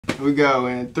We go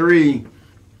in 3,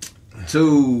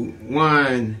 2,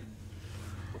 1.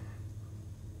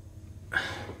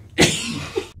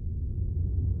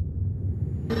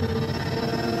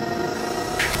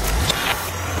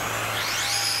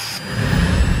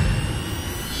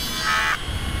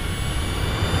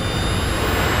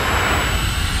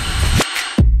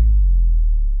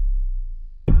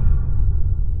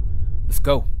 Let's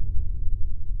go.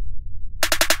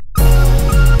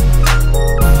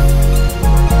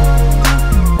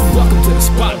 Welcome to the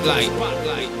spotlight.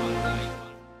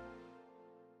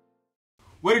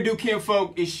 What it do,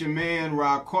 kinfolk? It's your man,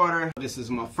 Rod Carter. This is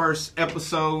my first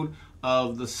episode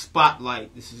of the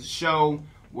Spotlight. This is a show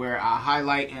where I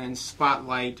highlight and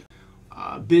spotlight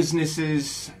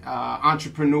businesses,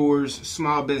 entrepreneurs,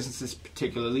 small businesses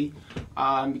particularly,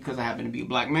 because I happen to be a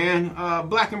black man,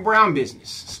 black and brown business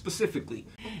specifically.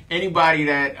 Anybody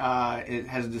that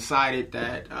has decided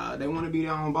that they want to be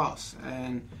their own boss,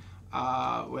 and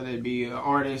whether it be an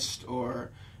artist or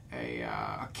a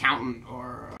accountant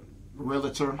or a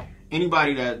realtor,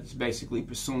 anybody that's basically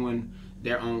pursuing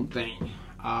their own thing.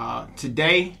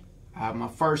 Today, I have my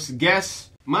first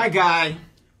guest, my guy,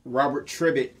 Robert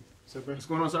Tribitt. What's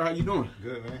going on, sir? How you doing?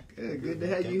 Good, man. Good to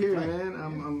have you here,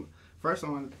 man. First, I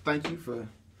want to thank you for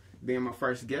being my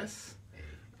first guest.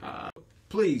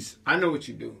 Please, I know what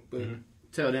you do, but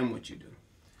tell them what you do.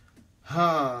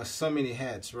 So many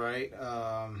hats, right?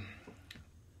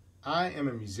 I am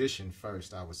a musician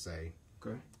first, I would say.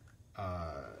 Okay.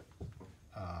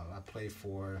 I play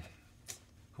for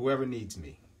whoever needs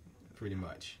me, pretty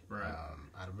much. Right.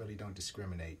 I really don't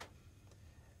discriminate.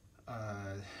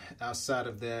 Outside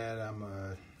of that, I'm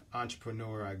an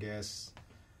entrepreneur, I guess.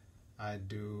 I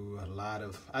do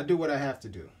what I have to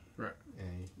do. Right.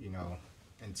 And,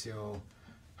 until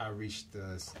I reach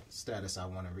the status I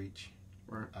want to reach.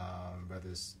 Right. Whether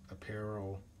it's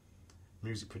apparel,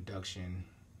 music production,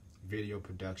 video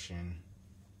production,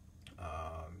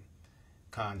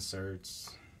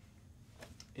 concerts,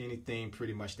 anything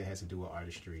pretty much that has to do with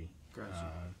artistry.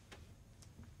 Gotcha.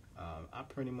 I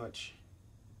pretty much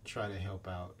try to help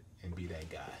out and be that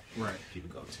guy. Right. People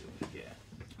go to. Yeah.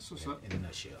 So, in a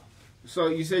nutshell. So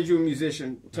you said you're a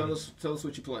musician. Tell us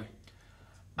what you play.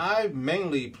 I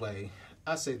mainly play.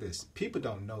 I say this. People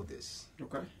don't know this.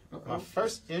 Okay. My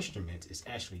first instrument is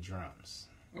actually drums.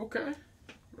 Okay.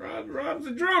 Rob's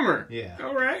a drummer. Yeah.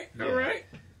 All right. Yeah. All right.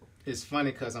 It's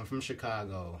funny because I'm from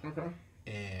Chicago. Okay.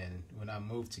 And when I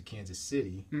moved to Kansas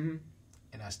City, and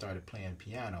I started playing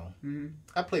piano,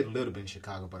 I played a little bit in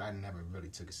Chicago, but I never really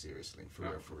took it seriously, for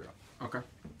real. Okay.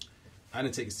 I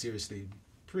didn't take it seriously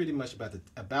pretty much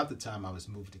about the time I was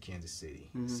moved to Kansas City.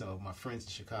 So my friends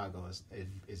in Chicago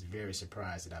is very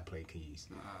surprised that I play keys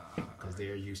because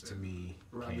they're used to me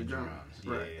playing drums.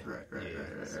 Right.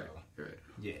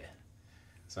 Yeah.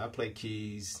 So I play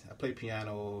keys. I play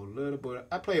piano a little bit.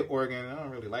 I play organ. I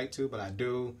don't really like to, but I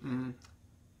do.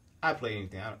 I play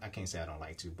anything. I can't say I don't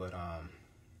like to, but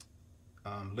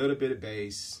little bit of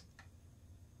bass.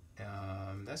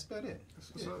 That's about it.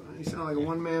 So you sound like a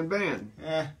one-man band.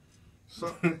 Yeah.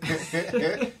 So I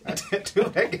do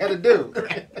what I gotta do.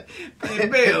 pay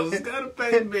bills. Gotta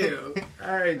pay bills.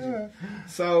 All right.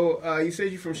 So you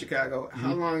said you're from Chicago.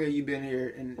 How long have you been here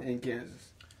in Kansas?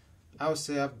 I would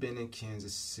say I've been in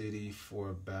Kansas City for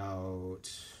about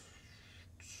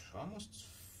almost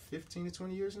 15 to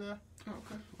 20 years now. Oh,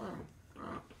 okay. Wow.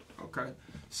 Okay.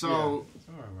 So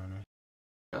somewhere around there.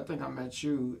 I think I met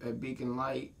you at Beacon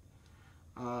Light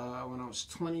when I was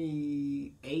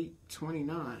 28,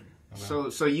 29. Okay.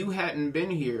 So you hadn't been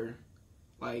here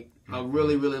like a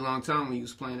really, really long time when you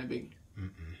was playing at Beacon?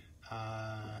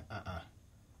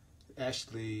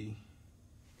 Actually,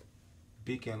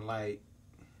 Beacon Light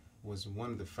was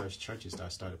one of the first churches that I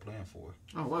started playing for.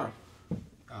 Oh, wow.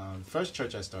 The first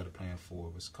church I started playing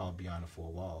for was called Beyond the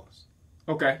Four Walls.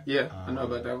 Okay, yeah, I know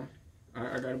about that one.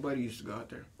 I got a buddy who used to go out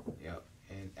there. Yep,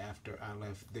 and after I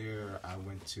left there, I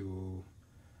went to...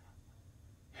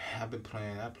 I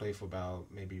played for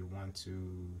about maybe 1,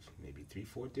 2, maybe 3,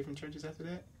 4 different churches after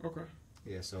that. Okay.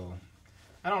 Yeah, so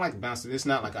I don't like bouncing. It's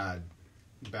not like I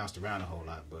bounced around a whole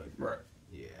lot, but... Right.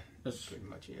 Yeah. That's pretty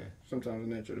much, yeah. Sometimes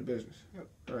the nature of the business. Yep.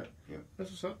 Right. Yep.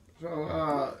 That's what's up.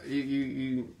 So,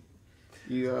 you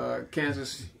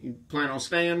Kansas, you plan on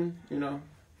staying,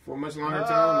 for a much longer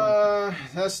time?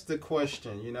 That's the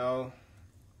question,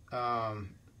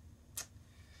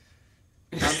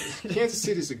 Kansas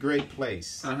City is a great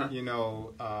place, but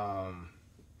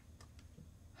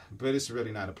it's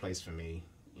really not a place for me.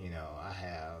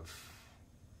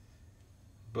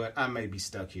 But I may be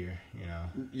stuck here,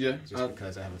 Yeah. Just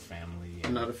because I have a family.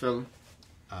 And, another feeling.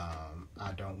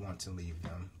 I don't want to leave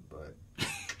them, but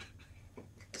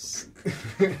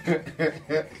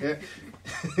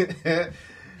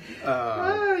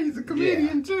He's a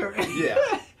comedian too.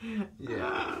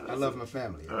 Yeah. I love my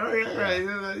family. Right.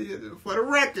 For the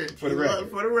record. For the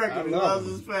record. He loves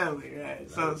his family. Right.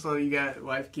 So you got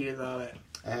wife, kids, all that.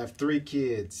 I have 3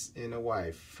 kids and a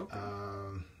wife. Okay.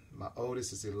 My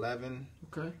oldest is 11.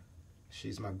 Okay.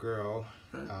 She's my girl.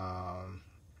 Okay.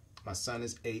 My son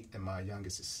is 8 and my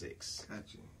youngest is 6.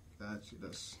 Got you.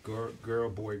 That's girl,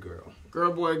 boy, girl.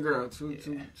 Girl, boy, girl. Two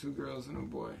girls and a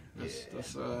boy. That's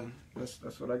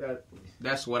what I got.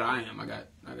 That's what I am. I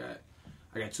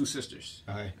got 2 sisters,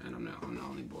 Okay. and I'm the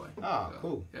only boy. Oh,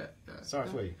 cool. Yeah. Sorry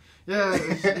for you. Yeah,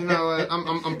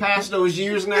 I'm past those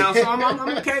years now, so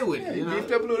I'm okay with it. You know?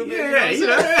 Beefed up a little bit. I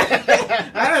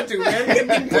had to, man.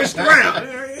 Getting pushed around.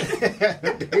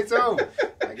 It's over.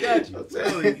 I got you. I'm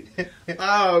telling you.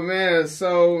 Oh man,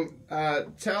 so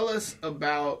tell us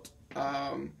about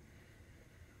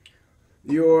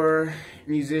your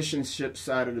musicianship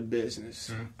side of the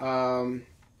business.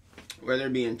 Whether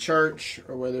it be in church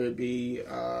or whether it be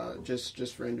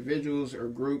just for individuals or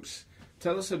groups.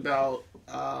 Tell us about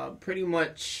pretty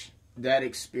much that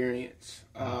experience.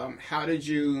 How did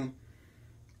you,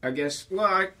 I guess we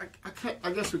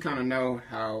kind of know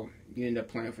how you end up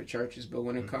playing for churches, but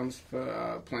when it comes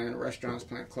to playing restaurants,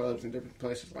 playing clubs and different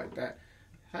places like that,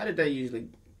 how did they usually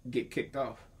get kicked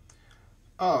off?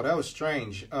 Oh, that was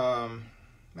strange.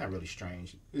 Not really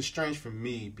strange. It's strange for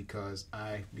me because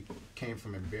I came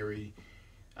from a very,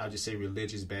 I'll just say,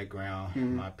 religious background.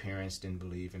 My parents didn't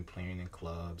believe in playing in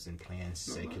clubs and playing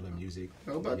secular music.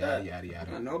 Know about yada, that? Yada,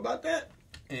 yada. I know about that.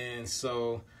 And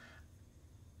so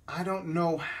I don't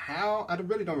know how, I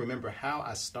really don't remember how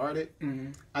I started.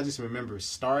 I just remember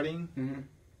starting.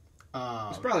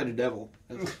 It's probably the devil.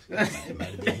 It might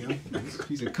have been him.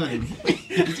 He's a cunning.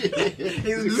 He's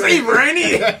a deceiver, ain't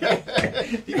he?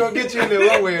 He's gonna get you in there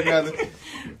one way or another.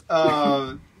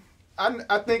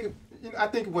 I think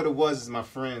what it was is my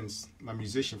friends, my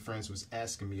musician friends, was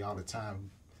asking me all the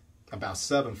time about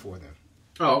subbing for them.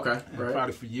 Oh, okay. And Right.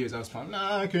 probably for years I was probably,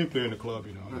 I can't play in the club.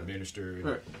 I'm a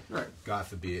minister. Right. God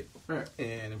forbid. Right.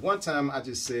 And one time I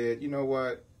just said, you know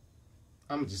what?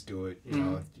 I'm gonna just do it. You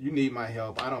know, if you need my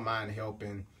help, I don't mind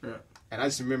helping. Yeah. And I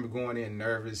just remember going in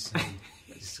nervous. And I'm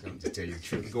just gonna tell you the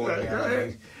truth. Going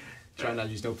there, trying not to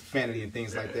use no profanity and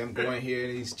things like that. I'm going here,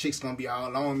 and these chicks gonna be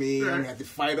all on me. I'm gonna have to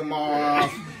fight them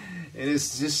off. And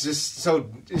it's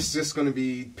just gonna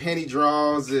be penny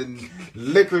draws and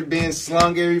liquor being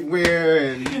slung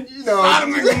everywhere, and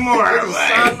Sodom and Gomorrah.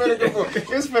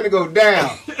 It's gonna go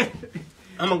down.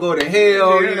 I'm gonna go to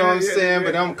hell, you know what I'm saying?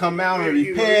 But I'm gonna come out and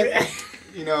repent.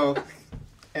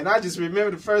 And I just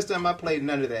remember the first time I played,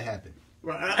 none of that happened.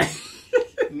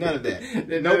 None of that.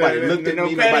 Nobody looked at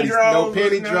me. No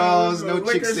penny draws. No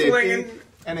chick said anything.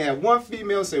 And I had one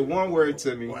female say one word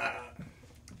to me. Wow.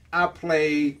 I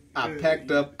played. I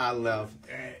packed up. I left,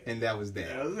 and that was that.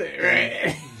 That was it,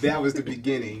 right? That was the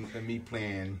beginning of me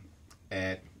playing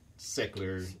at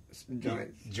secular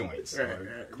joints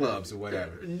or clubs or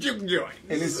whatever. Juke joints.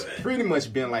 And it's pretty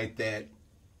much been like that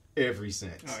ever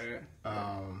since. Oh,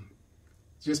 yeah.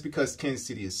 Just because Kansas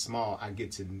City is small, I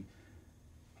get to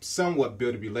somewhat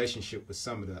build a relationship with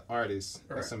some of the artists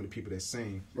or some of the people that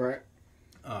sing. Right.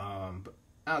 But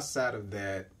outside of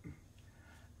that,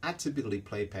 I typically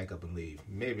play, pack up, and leave.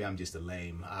 Maybe I'm just a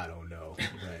lame. I don't know.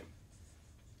 But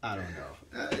I don't know.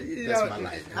 That's my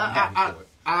life. I'm happy for it.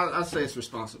 I'll say it's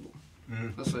responsible.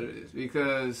 That's what it is.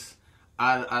 Because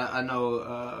I know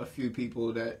a few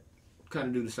people that kind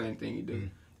of do the same thing you do.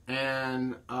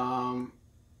 And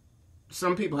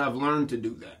some people have learned to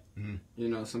do that.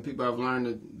 Some people have learned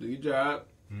to do your job.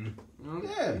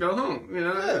 Go home.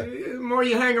 The more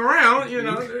you hang around,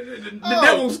 the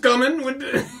devil's coming.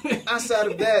 Outside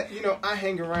of that, I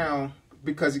hang around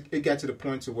because it got to the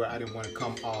point to where I didn't want to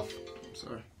come off.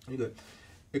 Sorry. You good.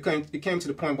 It came to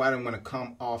the point where I didn't want to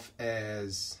come off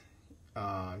as, we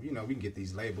can get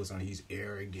these labels on. He's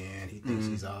arrogant. He thinks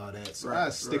he's all that. So I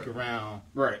stick around.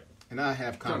 Right. And I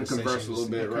have conversations. Converse a little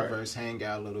bit. Converse, hang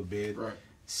out a little bit. Right.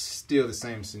 Still the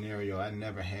same scenario. I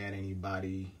never had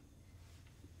anybody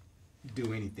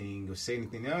do anything or say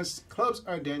anything. Now, clubs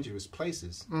are dangerous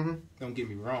places. Don't get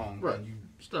me wrong. Right.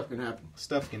 Stuff can happen.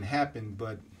 Stuff can happen,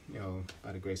 but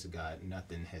by the grace of God,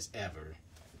 nothing has ever.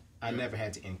 I never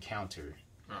had to encounter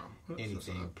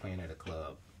anything playing at a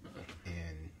club,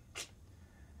 and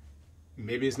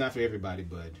maybe it's not for everybody,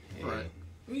 but hey. Right.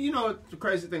 The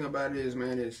crazy thing about it is,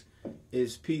 man,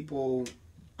 is people.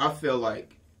 I feel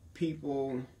like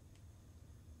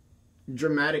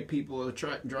dramatic people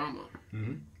attract drama.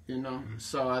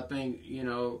 So I think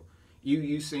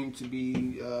you seem to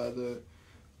be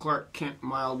Clark Kent,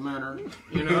 mild mannered,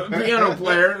 piano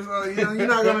player. So you're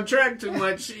not gonna attract too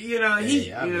much, heat.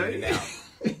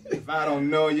 If I don't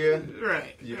know you,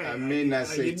 right, I may not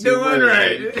say you too doing words.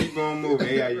 right. Keep on moving.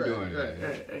 Hey, how you doing?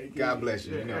 Right. God bless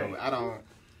you. I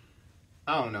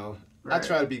don't know. Right. I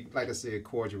try to be, like I said,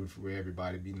 cordial with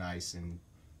everybody, be nice,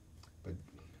 but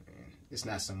it's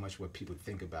not so much what people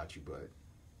think about you, but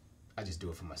I just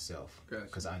do it for myself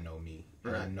because I know me,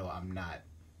 and I know I'm not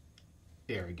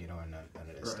arrogant or none of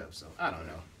that stuff. So I don't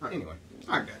know. Right. Anyway,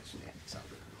 I got you. Yeah, sounds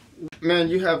good. Man,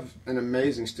 you have an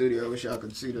amazing studio. I wish y'all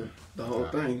could see the whole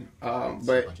thing. But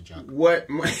bunch of junk. What?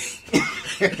 Bunch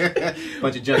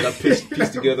of junk I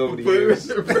pieced together over the years.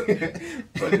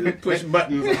 Push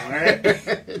buttons on, right?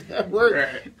 That worked.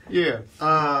 Right. Yeah.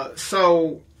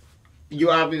 So you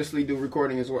obviously do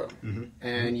recording as well, and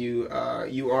Mm-hmm.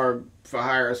 you are for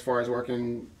hire as far as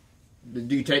working.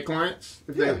 Do you take clients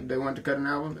if they want to cut an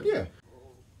album? Yeah.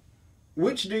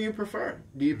 Which do you prefer?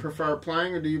 Do you prefer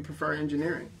playing or do you prefer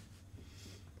engineering?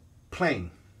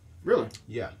 Playing. Really?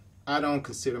 Yeah. I don't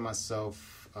consider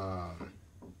myself...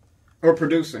 or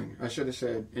producing. I should have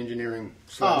said engineering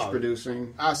 /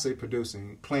 producing. I say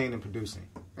producing. Playing and producing.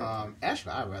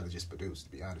 Actually, I'd rather just produce,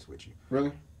 to be honest with you.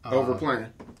 Really? Over playing?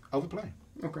 Over playing.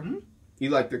 Okay. Mm-hmm. You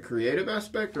like the creative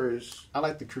aspect or is... I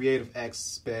like the creative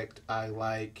aspect. I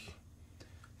like...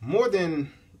 More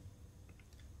than...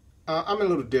 I'm a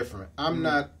little different. I'm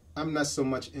not so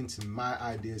much into my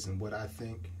ideas and what I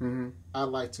think. Mm-hmm. I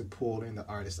like to pull in the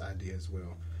artist's idea as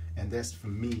well, and that's for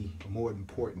me more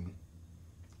important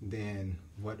than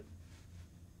what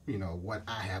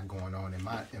I have going on in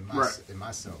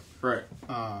myself. Right.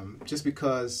 Just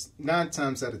because 9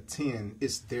 times out of 10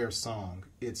 it's their song.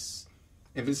 If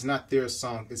it's not their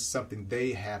song, it's something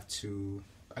they have to,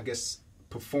 I guess,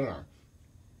 perform.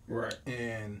 Right.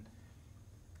 And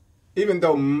even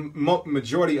though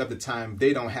majority of the time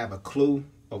they don't have a clue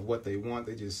of what they want,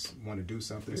 they just want to do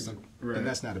something, right. And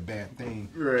that's not a bad thing.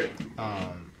 Right.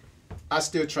 I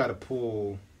still try to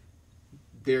pull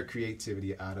their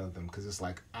creativity out of them because it's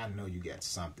like, I know you got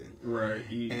something. Right.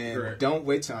 And don't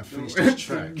wait till I finish this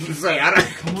track. Say, I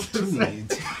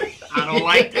don't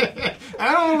like it.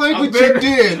 I don't like what you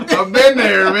did. I've been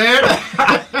there, man.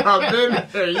 I've been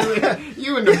there.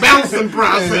 You in the bouncing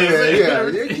process. Yeah.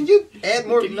 Can you add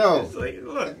more? No. It's like,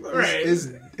 look, right.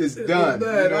 It's done. You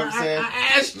know what I'm saying?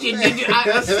 I asked you,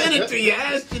 I sent it to you. I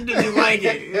asked you, did you like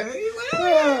it?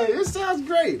 Yeah, it sounds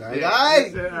great. Like, all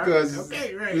right, because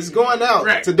it's going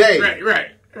out today.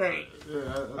 Right.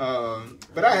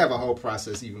 But I have a whole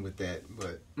process even with that.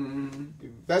 But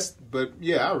but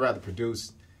yeah, I'd rather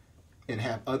produce and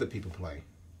have other people play.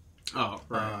 Oh,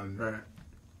 right.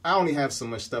 I only have so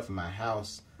much stuff in my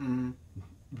house.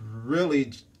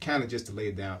 Really, kind of just to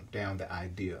lay down the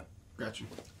idea. Got you.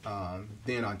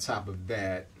 Then on top of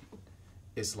that,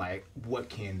 it's like, what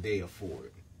can they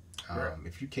afford?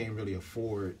 If you can't really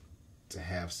afford to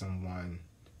have someone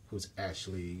who's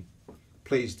actually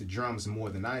plays the drums more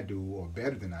than I do, or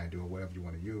better than I do, or whatever you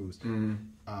want to use,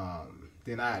 then I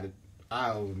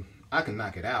can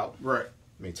knock it out. Right. It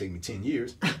may take me 10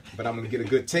 years, but I'm going to get a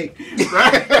good take.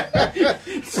 Right.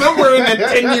 Somewhere in that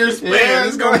 10-year span,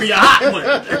 it's going to be a hot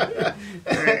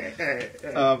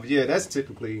one. Yeah, that's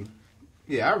typically...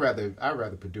 Yeah, I'd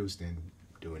rather produce than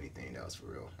do anything else for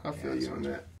real. I feel you on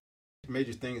that. The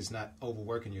major thing is not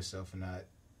overworking yourself and not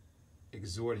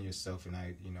exhorting yourself and not,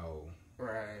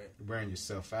 wearing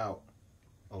yourself out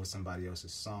over somebody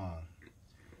else's song.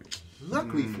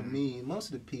 Luckily for me, most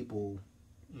of the people,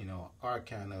 are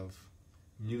kind of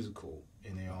musical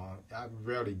in their own. I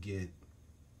rarely get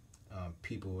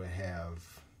people that have...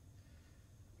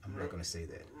 I'm not going to say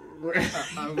that.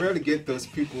 I rarely get those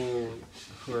people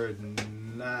who are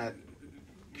not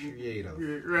creative.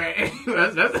 Right.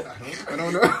 I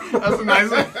don't know.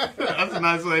 That's a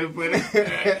nice way to put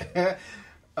it.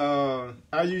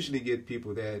 I usually get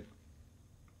people that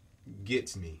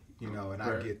gets me, and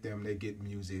I get them. They get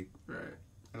music. Right.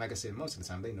 And like I said, most of the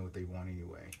time they know what they want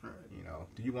anyway. Right.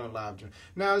 Do you want live drums?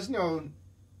 Now,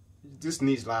 this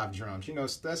needs live drums.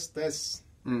 That's.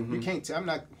 You can't.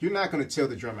 You're not going to tell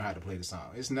the drummer how to play the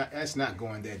song. That's not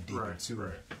going that deep into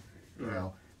it.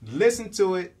 Listen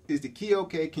to it. Is the key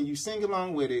okay? Can you sing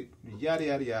along with it? Yada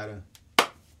yada yada.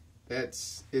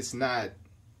 It's not.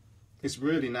 It's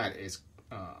really not as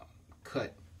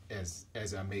cut as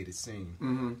I made it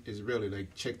seem. It's really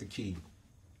like, check the key.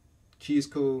 Key is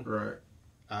cool. Right.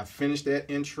 I finished that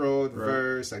intro, the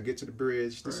verse. I get to the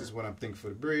bridge. This is what I'm thinking for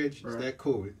the bridge. Is that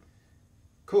cool?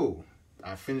 Cool.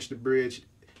 I finished the bridge.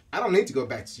 I don't need to go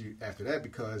back to you after that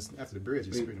because after the bridge,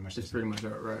 it's pretty much. It's pretty much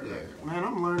right. Yeah. Man,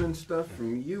 I'm learning stuff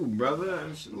from you, brother.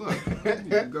 Look, I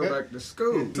need to go back to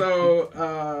school.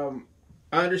 So,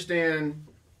 I understand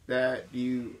that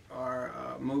you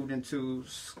are moved into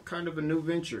kind of a new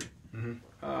venture,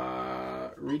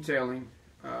 retailing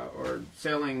or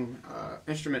selling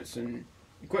instruments and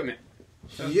equipment.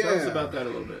 Tell us about that a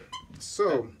little bit.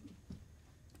 So,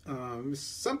 it's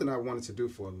something I wanted to do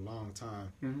for a long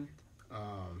time. Mm-hmm.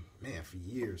 Man, for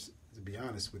years, to be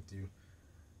honest with you.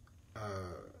 I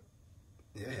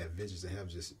had visions that have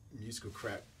just musical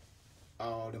crap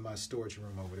all in my storage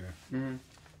room over there. Mm-hmm.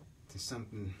 Then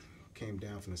something came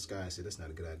down from the sky and said, that's not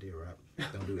a good idea, Rob.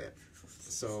 Don't do that.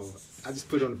 So I just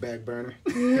put it on the back burner.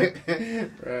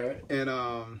 Right. And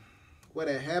what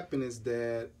had happened is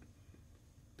that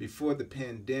before the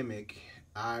pandemic,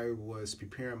 I was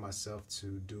preparing myself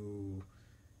to do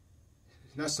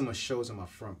not so much shows on my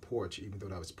front porch, even though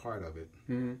that was part of it.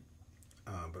 Mm-hmm.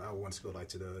 But I wanted to go like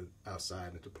to the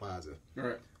outside at the plaza.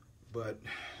 Right. But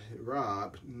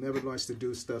Rob never likes to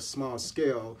do stuff small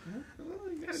scale.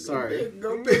 Sorry.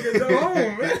 Go big and go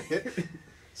home, man.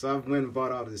 So I went and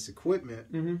bought all of this equipment.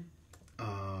 Mm-hmm.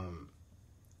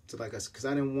 So like I said, because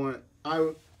I didn't want.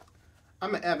 I'm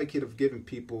an advocate of giving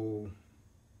people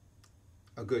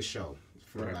a good show,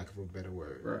 for lack of a better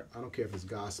word. Right. I don't care if it's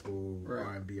gospel, right.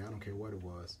 R&B. I don't care what it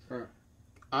was. Right.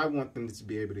 I want them to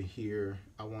be able to hear.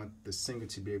 I want the singer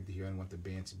to be able to hear. I want the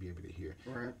band to be able to hear.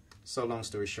 Right. So long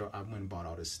story short, I went and bought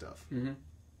all this stuff. Mm-hmm.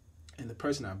 And the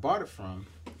person I bought it from,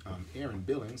 Aaron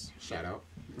Billings, shout out,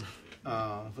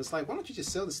 was like, why don't you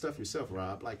just sell the stuff yourself,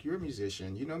 Rob? Like, you're a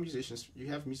musician. You know musicians. You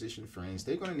have musician friends.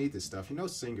 They're going to need this stuff. You know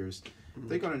singers. Mm-hmm.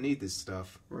 They're going to need this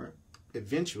stuff. Right.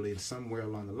 Eventually, somewhere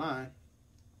along the line.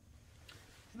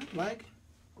 And I'm like,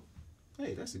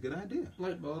 hey, that's a good idea.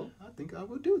 Light bulb. I think I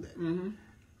will do that. Mm-hmm.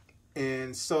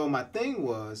 And so my thing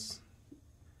was,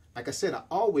 like I said, I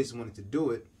always wanted to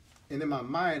do it. And in my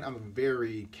mind, I'm a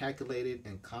very calculated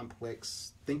and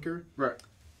complex thinker. Right.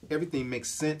 Everything makes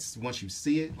sense once you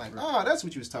see it. Like, oh, that's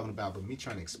what you was talking about. But me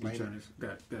trying to explain it,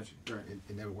 got you. Right.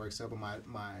 It never works out. But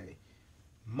my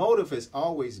motive has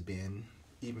always been,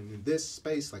 even in this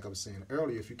space, like I was saying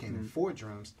earlier, if you can't afford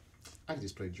drums, I can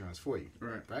just play drums for you.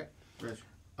 Right. Right? Right.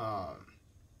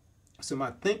 So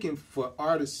my thinking for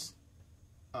artists,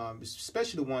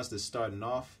 especially the ones that's starting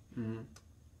off,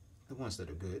 the ones that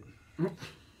are good.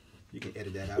 You can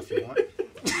edit that out if you want.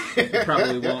 You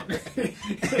probably won't.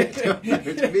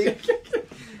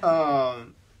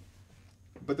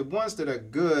 But the ones that are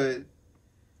good,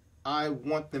 I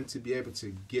want them to be able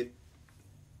to get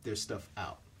their stuff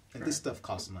out. And this stuff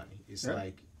costs money. It's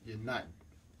like you're not.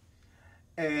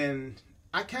 And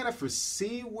I kind of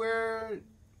foresee where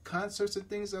concerts and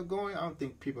things are going. I don't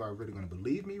think people are really going to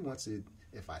believe me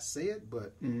if I say it,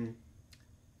 but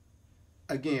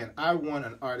again, I want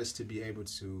an artist to be able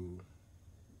to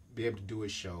do a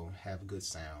show, have a good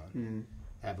sound,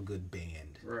 have a good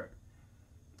band, right?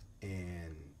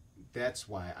 And that's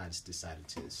why I just decided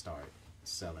to start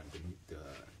selling the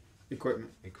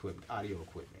equipment, audio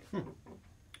equipment.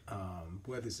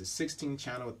 Whether it's a 16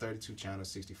 channel, 32 channel,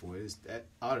 64,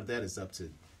 all of that is up to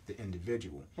the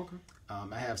individual. Okay.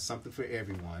 I have something for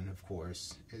everyone, of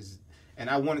course, and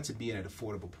I want it to be at an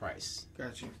affordable price.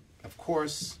 Got you. Of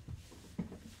course,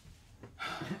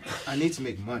 I need to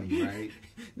make money, right?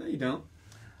 No, you don't.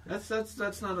 That's not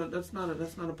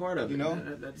a part of it. You know,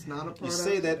 that's not a part. You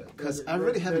say that because I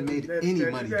really haven't made any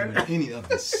money doing any of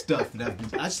this stuff that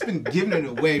I've just been giving it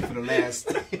away for the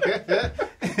last.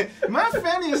 My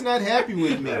family is not happy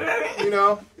with me, you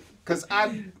know, because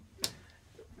I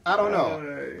don't know.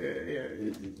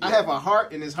 I have a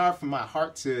heart, and it's hard for my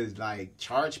heart to like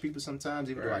charge people sometimes,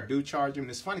 even though I do charge them.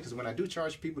 And it's funny because when I do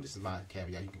charge people, this is my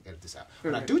caveat. You can edit this out.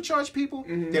 When I do charge people,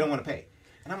 they don't want to pay,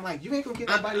 and I'm like, you ain't gonna get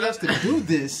nobody else to do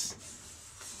this.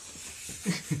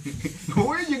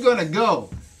 Where are you gonna go?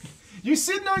 You're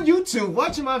sitting on YouTube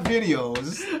watching my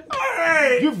videos. All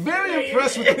right. You're very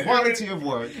impressed with the quality of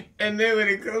work. And then when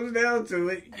it comes down to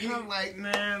it, I'm like,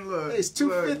 man, look. It's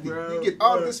 $250. Bro, you get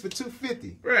all of this for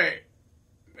 $250. Right.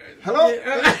 Hello?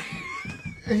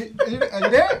 Are you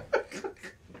there?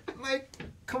 Like,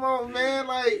 come on, man.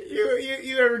 Like,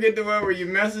 you ever get the one where you're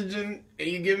messaging and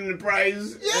you give them the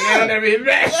price yeah. and they don't ever hit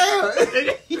back?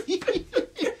 Yeah.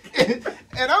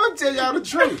 And I'm going to tell y'all the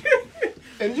truth.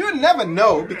 And you'll never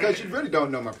know because you really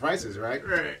don't know my prices, right?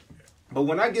 Right. But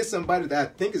when I get somebody that I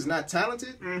think is not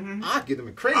talented, I give them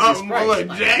a craziest price. Look,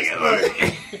 Jack,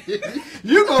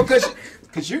 You're going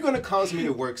because you're going to cause me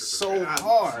to work so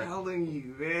hard. I'm telling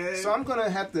you, man. So I'm going to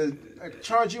have to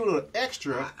charge you a little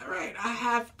extra. Right. I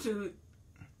have to.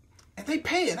 and they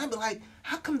pay it. And I'd be like,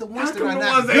 how come the ones How that come are the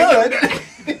not ones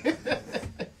good?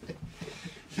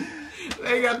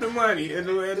 They got the money, and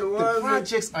the ones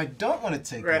projects I don't want to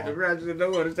take the on, projects that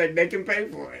don't want to take, they can pay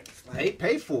for it. they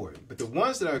pay for it. But the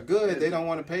ones that are good, they don't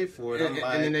want to pay for it. I'm like,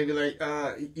 And then they be like,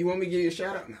 you want me to give you a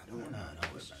shout out? No, don't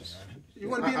worry. You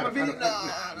want to be in my video?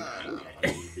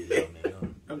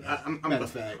 No.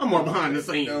 I'm more behind the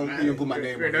scenes. Don't even put my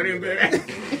name on Don't it. even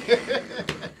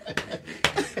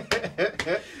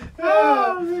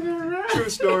Oh, True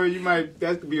story.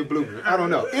 That could be a blooper. I don't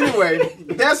know. Anyway,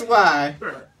 that's why.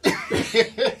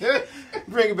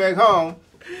 Bring it back home.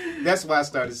 That's why I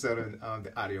started selling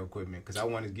the audio equipment, because I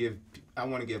want to give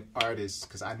artists,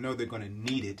 because I know they're going to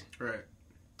need it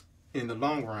in the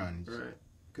long run. Right.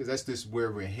 Because that's just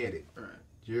where we're headed. Right.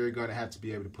 You're going to have to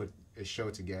be able to put a show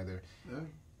together. Yeah.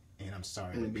 And I'm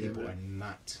sorry, but people are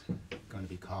not going to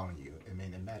be calling you. I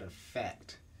mean, as a matter of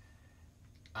fact,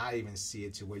 I even see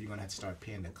it to where you're going to have to start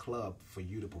paying the club for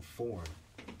you to perform.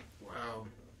 Wow.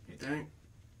 You think?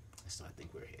 So I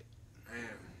think we're hit.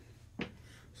 Man.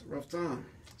 It's a rough time.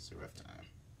 It's a rough time.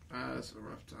 It's a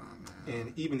rough time, man.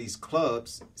 And even these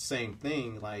clubs, same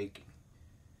thing. Like,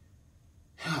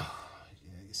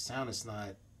 the sound is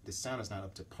not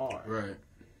up to par, Right.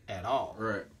 at all.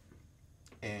 Right.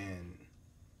 And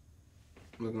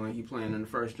looking like you playing in the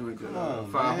first joint. Come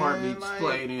on, 5 man, Heartbeats like,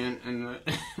 played in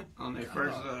on their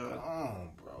first. Oh,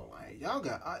 bro, like y'all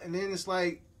got, and then it's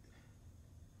like,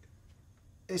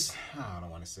 I don't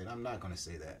want to say it. I'm not going to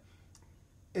say that.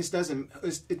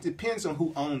 It depends on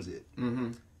who owns it.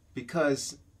 Mm-hmm.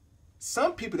 Because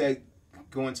some people that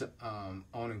go into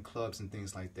owning clubs and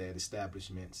things like that,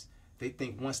 establishments, they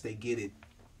think once they get it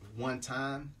one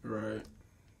time, right,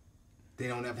 they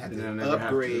don't ever have They don't to ever have to-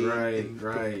 upgrade, right, and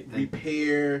right.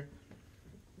 repair.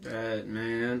 That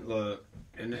man, look,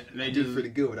 and they I just did pretty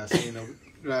good without seeing the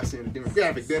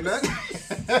demographic, didn't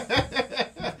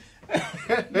I?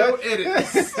 no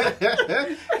edits.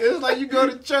 It was like you go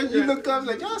to church, you look up,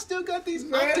 like, y'all still got these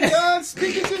octagon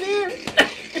speakers in here?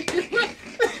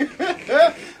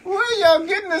 Where y'all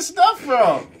getting this stuff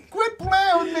from? Quit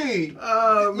playing with me.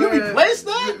 Oh, You man. replaced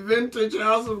that? Vintage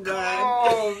awesome guy.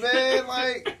 Oh, man,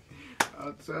 like...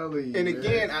 I'll tell you. And man.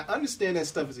 again, I understand that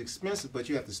stuff is expensive, but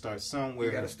you have to start somewhere.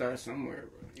 You got to start somewhere,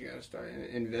 bro. You got to start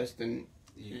investing.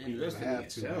 You Investing in have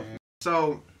to, yourself. man.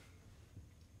 So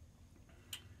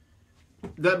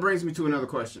that brings me to another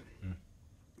question.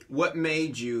 What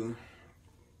made you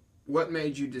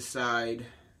decide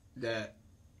that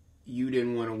you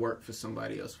didn't want to work for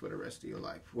somebody else for the rest of your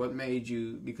life? What made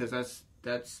you, because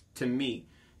that's to me,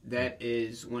 that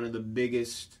is one of the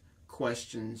biggest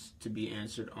questions to be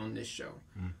answered on this show.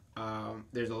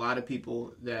 There's a lot of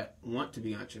people that want to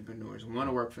be entrepreneurs, want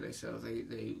to work for themselves.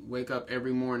 They wake up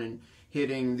every morning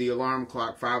hitting the alarm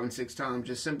clock 5 and 6 times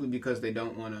just simply because they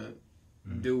don't want to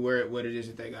do what it is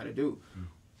that they got to do.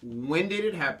 When did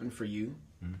it happen for you?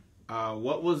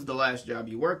 What was the last job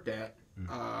you worked at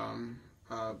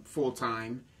full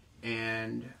time,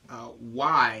 and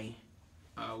why?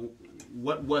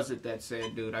 What was it that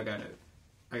said, "Dude, I gotta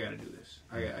do this.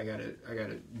 I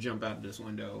gotta jump out of this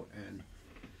window and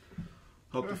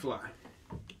hope to fly"?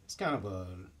 It's kind of a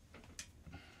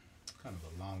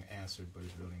long answer, but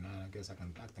it's really not.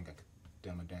 I think I could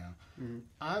dumb it down.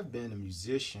 I've been a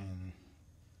musician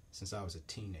since I was a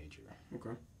teenager.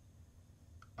 Okay.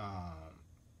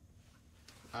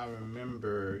 I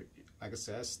remember, like I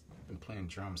said, I've been playing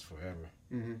drums forever.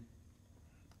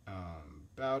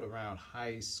 About around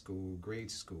high school, grade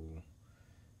school,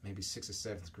 maybe 6th or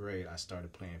 7th grade, I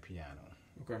started playing piano.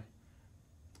 Okay.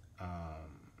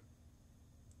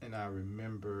 And I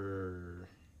remember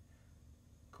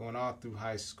going all through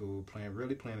high school, playing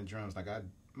the drums. Like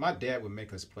my dad would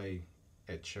make us play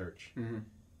at church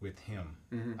with him.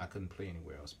 I couldn't play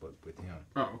anywhere else but with him.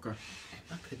 Oh, okay.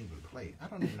 I couldn't even play. I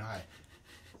don't even know how.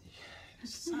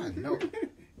 Side note,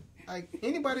 like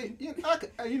anybody, you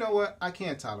know what? I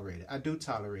can't tolerate it. I do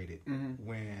tolerate it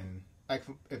when, like,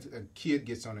 if a kid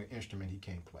gets on an instrument he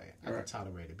can't play. I can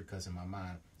tolerate it because in my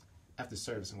mind, after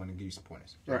service, I want to give you some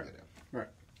pointers. Right.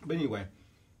 But anyway,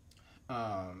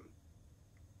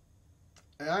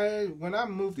 when I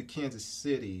moved to Kansas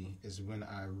City is when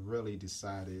I really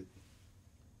decided.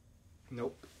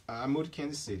 Nope, I moved to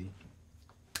Kansas City.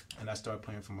 And I started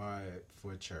playing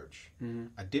for a church.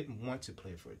 I didn't want to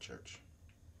play for a church.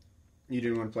 You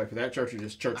didn't want to play for that church or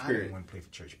just church period? I didn't want to play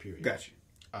for church period. Gotcha.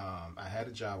 I had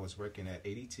a job. I was working at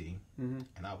ADT, and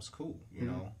I was cool. You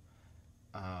know,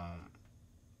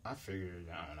 I figured,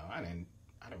 I don't know.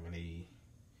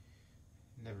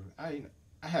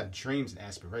 I have dreams and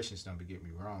aspirations. Don't get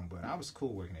me wrong, but I was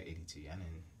cool working at ADT. I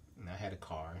and I had a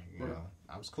car. You know,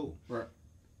 I was cool. Right.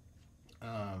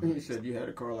 You said you had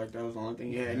a car like that was the only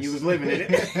thing you had, and you was living in it.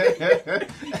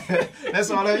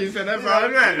 That's all that. You said that's all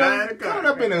that mattered. I had a car.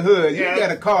 Coming up in the hood, you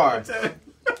got a car.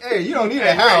 Hey, you don't need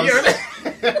a house.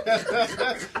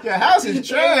 Your house is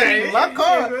trash. My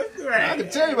car. I can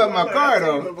tell you about my car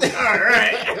though. All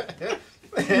right.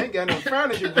 I ain't got no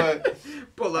furniture, but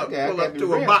pull up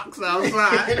to a box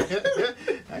outside.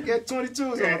 I got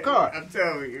 22s on my car. I'm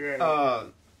telling you. Right.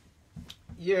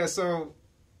 Yeah, so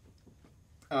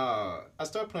I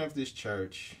started playing for this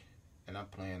church, and I'm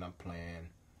playing,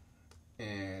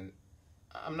 and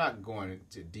I'm not going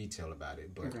into detail about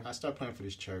it, but I started playing for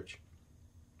this church,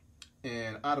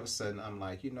 and all of a sudden I'm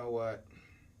like, you know what?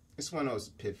 It's one of those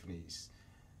epiphanies.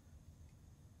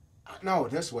 No,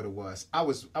 that's what it was. I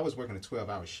was working a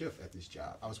 12-hour shift at this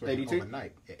job. I was working ADT?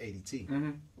 overnight at ADT.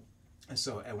 And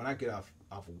so when I get off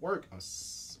of work on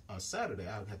Saturday,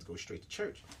 I would have to go straight to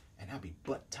church, and I'd be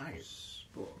butt tired.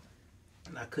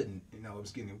 And I couldn't, you know, it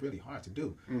was getting really hard to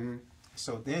do.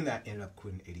 So then I ended up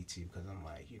quitting ADT because I'm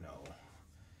like, you know.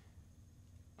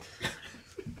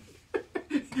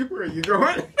 Where are you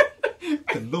going?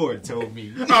 The Lord told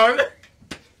me. Oh.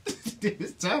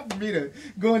 It's time for me to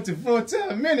go into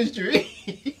full-time ministry.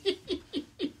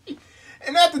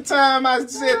 And at the time I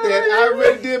said that, I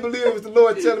really did believe it was the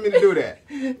Lord telling me to do that.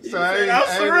 So I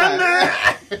surrender.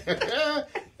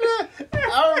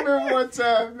 I remember one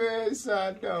time, man,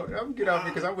 side note, I'm gonna get off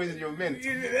here because I'm wasting your minutes.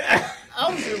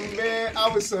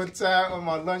 I was so tired on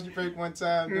my lunch break one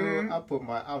time, dude. I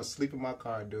was sleeping in my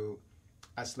car, dude.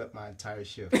 I slept my entire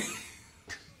shift.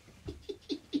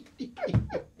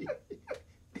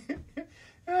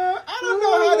 I don't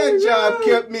know how that job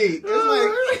kept me. It's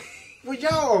like, were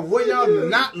y'all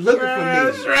not looking for me?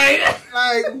 That's right.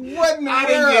 Like, what in the world?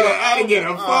 I didn't get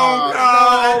a phone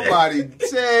call. Nobody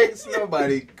text,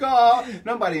 nobody called,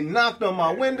 nobody knocked on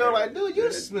my window. Like, dude,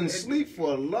 you've been asleep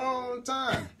for a long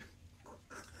time.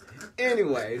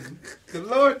 Anyway, the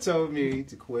Lord told me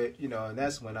to quit, you know, and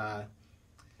that's when I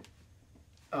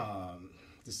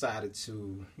decided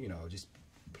to, you know, just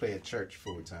play at church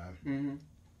full time.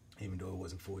 Even though it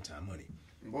wasn't full-time money.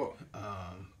 Boy.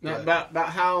 Now, about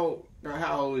how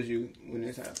old was you when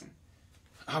this happened?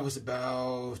 I was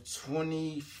about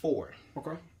 24.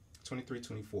 Okay. 23,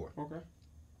 24. Okay.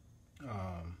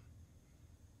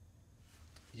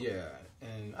 Yeah,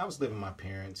 and I was living with my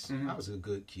parents. I was a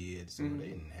good kid, so they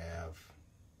didn't have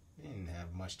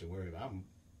much to worry about.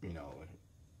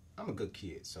 I'm a good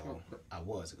kid, so I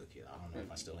was a good kid. I don't know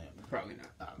if I still am. Probably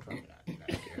not. Probably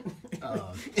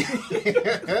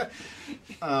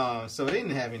not. So they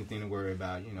didn't have anything to worry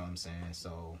about, you know what I'm saying?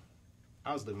 So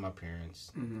I was living with my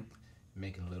parents,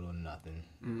 making a little or nothing.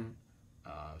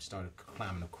 Started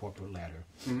climbing the corporate ladder.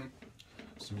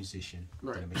 Was a musician.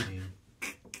 Right. Then I became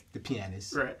the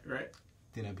pianist. Right.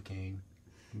 Then I became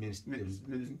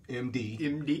MD.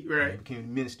 MD, right. I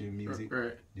became minister of music.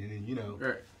 Right. Then, you know.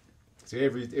 Right. So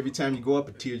every time you go up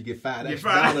a tier, you get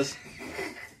 $5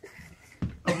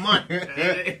 a month.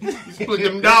 You split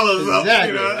them dollars up,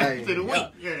 exactly. You know, Hey, to the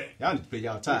week. Yeah. Y'all need to pay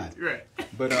y'all tithe. Right.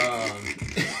 But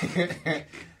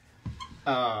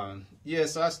yeah.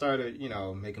 So I started, you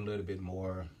know, making a little bit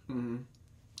more.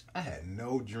 I had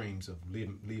no dreams of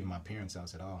leaving my parents'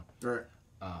 house at all. Right.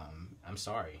 I'm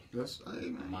sorry.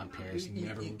 My parents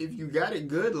never. If you got it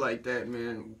good like that,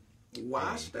 man.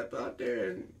 Why step out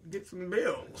there and get some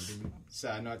bills? So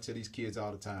I know I tell these kids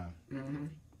all the time.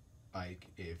 Like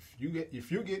if you get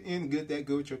in that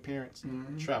good with your parents,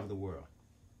 travel the world.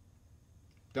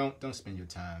 Don't spend your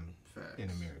time in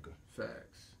America.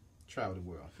 Facts. Travel the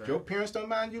world. If your parents don't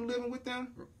mind you living with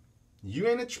them, you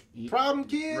ain't a problem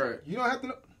kid. Right. You don't have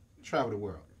to travel the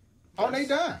world. On they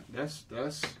dime. That's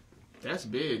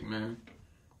big, man.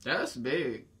 That's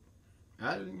big.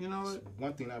 You know what?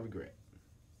 One thing I regret.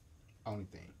 Only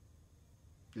thing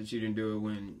that you didn't do it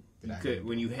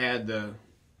when you had the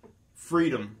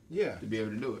freedom to be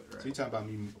able to do it. Right? So you talking about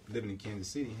me living in Kansas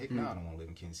City? Heck no, I don't want to live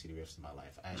in Kansas City the rest of my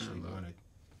life. I actually want to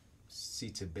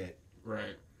see Tibet.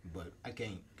 Right. But I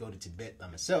can't go to Tibet by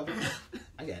myself.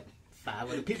 I got 5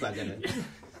 other people I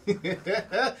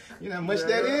gotta. You know how much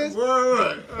that is?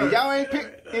 And y'all ain't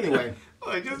pick anyway.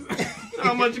 Just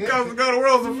how much it costs to go to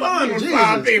Worlds of Fun with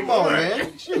 5 people. Come on,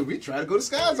 man. Shoot, we tried to go to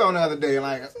Sky Zone the other day.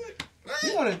 Like,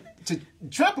 you want to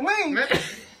trampoline?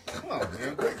 Come on,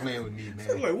 man. Quit playing with me,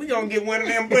 man. Look, we gonna get one of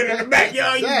them put in the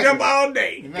backyard. Exactly. You jump all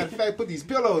day. Matter of fact, put these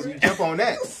pillows and you jump on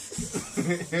that.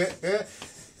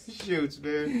 Shoots,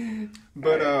 man.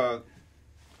 But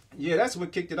yeah, that's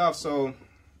what kicked it off. So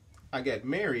I got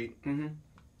married, and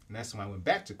that's when I went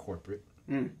back to corporate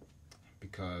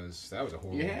because that was a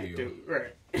horrible deal. To,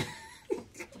 right?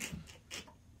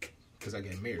 because I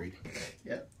got married.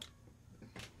 Yep.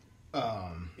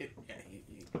 I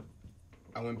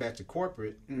went back to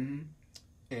corporate, Mm-hmm.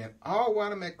 and all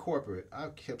while I'm at corporate, I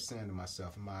kept saying to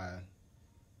myself, my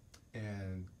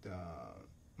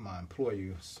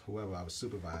employers, whoever I was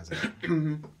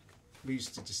supervising, we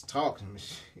used to just talk, and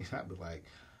I'd be like,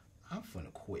 I'm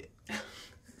finna quit.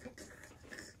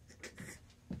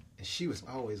 And she was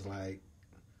always like,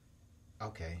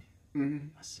 okay. Mm-hmm.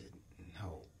 I said,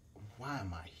 no, why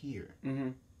am I here? Mm-hmm.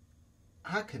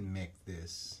 I can make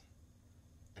this,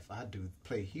 if I do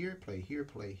play here, play here,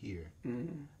 play here,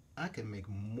 Mm-hmm. I can make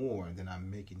more than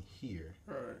I'm making here.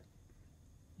 All right.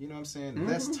 You know what I'm saying? Mm-hmm.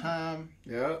 Less time.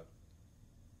 Yeah.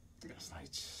 It's like,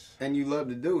 And you love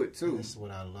to do it too. this is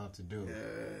what I love to do. Yeah.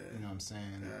 You know what I'm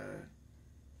saying?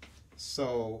 Yeah.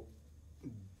 So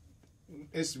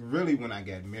it's really when I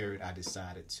got married, I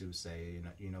decided to say,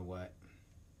 you know what?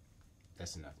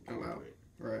 That's enough. Wow.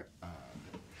 Right.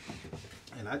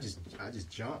 And I just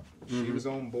jumped. Mm-hmm. She was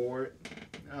on board.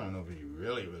 I don't know if she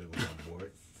really was on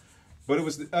board. But it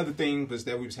was the other thing was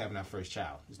that we was having our first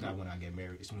child. It's not when I get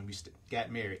married. It's when we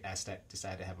got married, I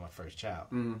decided to have my first child.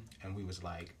 Mm-hmm. And we was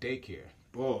like, daycare.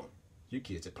 Boy. You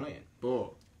kids are playing. Boy.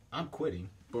 I'm quitting.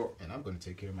 Boy. And I'm going to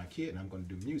take care of my kid. And I'm going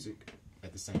to do music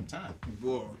at the same time.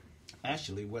 Boy.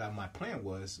 Actually, what my plan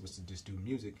was to just do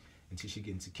music until she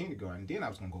get into kindergarten. Then I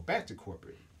was going to go back to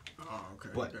corporate. Oh, okay.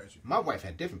 But Gotcha. my wife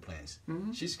had different plans.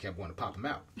 Mm-hmm. She just kept wanting to pop them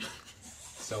out.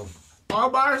 So All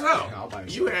by herself. all by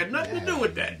herself. You had nothing to do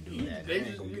with that. I ain't They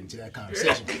gonna just- get into that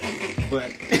conversation.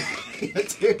 But I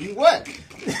tell you what,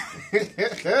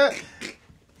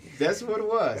 that's what it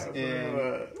was.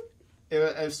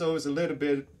 And so it's a little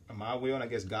bit of my will and I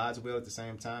guess God's will at the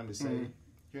same time to say, Mm-hmm.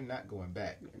 you're not going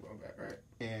back. Going back, right?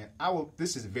 And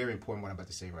this is very important what I'm about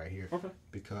to say right here. Okay.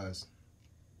 Because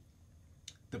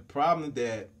the problem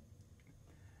that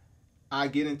I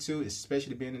get into,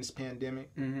 especially being in this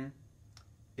pandemic, Mm-hmm.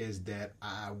 is that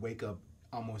I wake up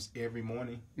almost every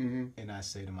morning Mm-hmm. and I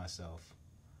say to myself,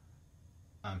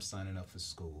 I'm signing up for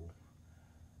school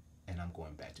and I'm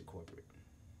going back to corporate.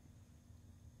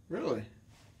 Really?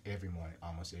 Every morning,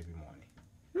 almost every morning.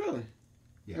 Really?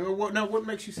 Yeah. Now, what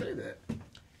makes you say that?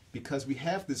 Because we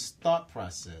have this thought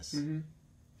process, Mm-hmm.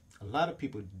 a lot of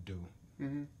people do,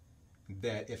 Mm-hmm.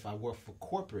 that if I work for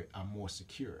corporate, I'm more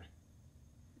secure.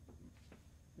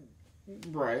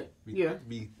 Right. We Yeah.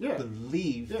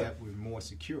 believe Yeah. that we're more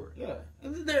secure. Yeah.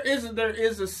 There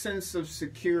is a sense of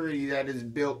security that is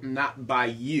built not by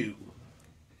you.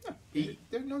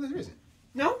 No, there isn't.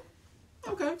 No?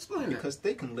 Okay, explain that. Because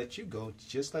they can let you go,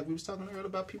 just like we was talking earlier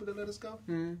about people that let us go.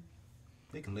 Mm-hmm.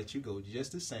 They can let you go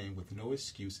just the same with no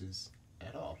excuses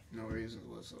at all. No reasons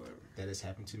whatsoever. That has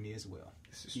happened to me as well.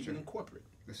 This is Even true. in corporate.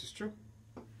 This is true.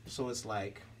 So it's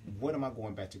like, what am I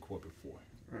going back to corporate for?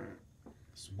 Right.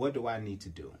 So what do I need to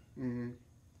do? Mm-hmm.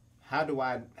 How do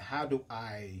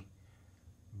I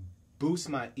boost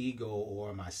my ego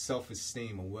or my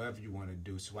self-esteem or whatever you want to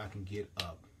do so I can get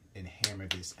up and hammer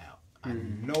this out? I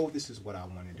know this is what I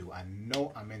want to do. I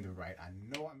know I'm in the right. I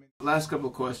know I'm in. Last couple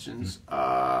of questions.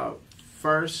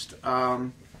 First, I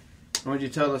want you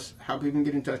to tell us how people can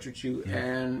get in touch with you.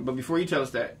 But before you tell us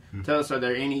that, tell us, are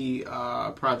there any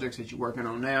projects that you're working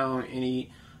on now? Are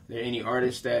there any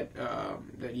artists that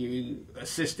you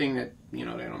assisting that they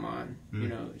don't mind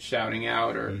shouting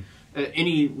out or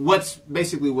what's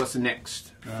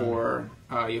next for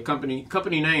your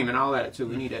company name and all that too?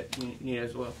 We need that. We need it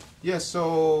as well. Yeah.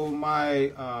 So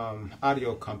my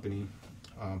audio company,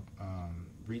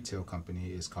 retail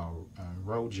company is called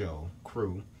Rojo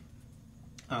Crew.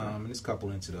 And it's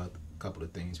coupled into a couple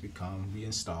of things. We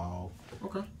install.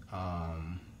 Okay.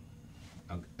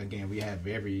 Again, we have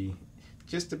we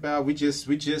just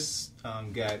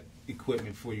got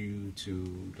equipment for you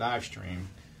to live stream.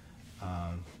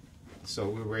 So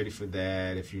we're ready for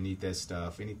that. If you need that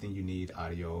stuff, anything you need,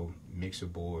 audio, mixer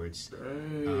boards,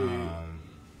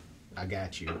 I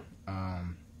got you.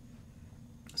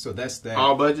 So that's that.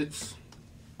 All budgets.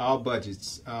 All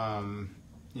budgets. I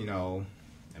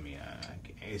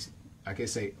can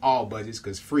say all budgets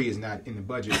because free is not in the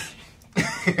budget.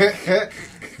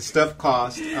 Stuff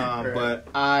costs, Right. but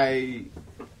I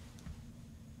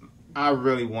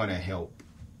really want to help.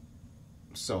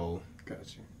 So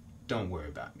Got you. don't worry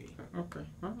about me. Okay.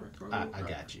 All right. I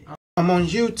got you. I'm on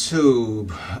YouTube.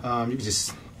 You can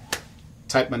just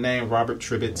type my name, Robert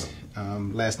Tribitt.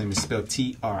 Last name is spelled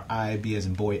T-R-I-B as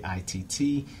in boy,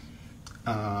 I-T-T.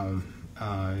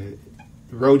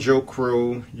 Rojo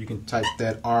Crew. You can type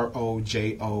that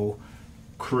R-O-J-O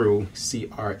Crew,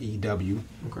 C-R-E-W.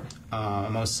 Okay.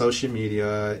 I'm on social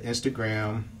media,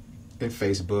 Instagram and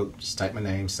Facebook. Just type my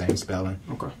name, same spelling.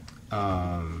 Okay.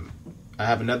 I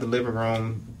have another living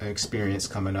room experience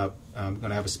coming up. I'm going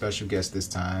to have a special guest this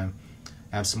time.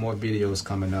 I have some more videos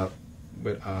coming up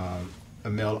with a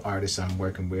male artist I'm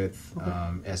working with,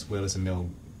 as well as a male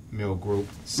group,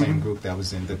 same group that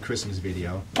was in the Christmas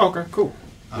video. Okay, cool.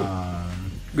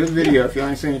 Good video. If y'all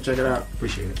ain't seen it, check it out.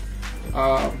 Appreciate it.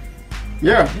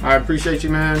 Yeah, I appreciate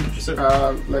you, man. Yes, sir.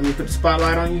 Let me put the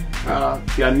spotlight on you.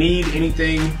 If y'all need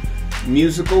anything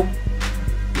musical,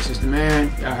 this is the man.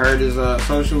 I heard his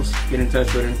socials. Get in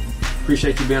touch with him.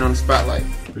 Appreciate you being on the spotlight.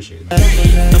 Appreciate it.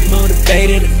 I'm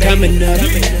motivated, I'm coming up.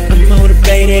 I'm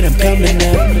motivated, I'm coming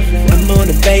up. I'm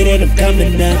motivated, I'm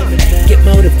coming up. Get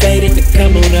motivated to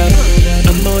come on up.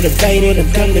 I'm motivated,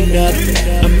 I'm coming up.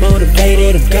 I'm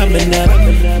motivated, I'm coming up.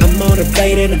 I'm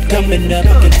motivated, I'm coming up.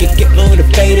 Get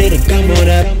motivated and come on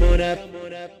up.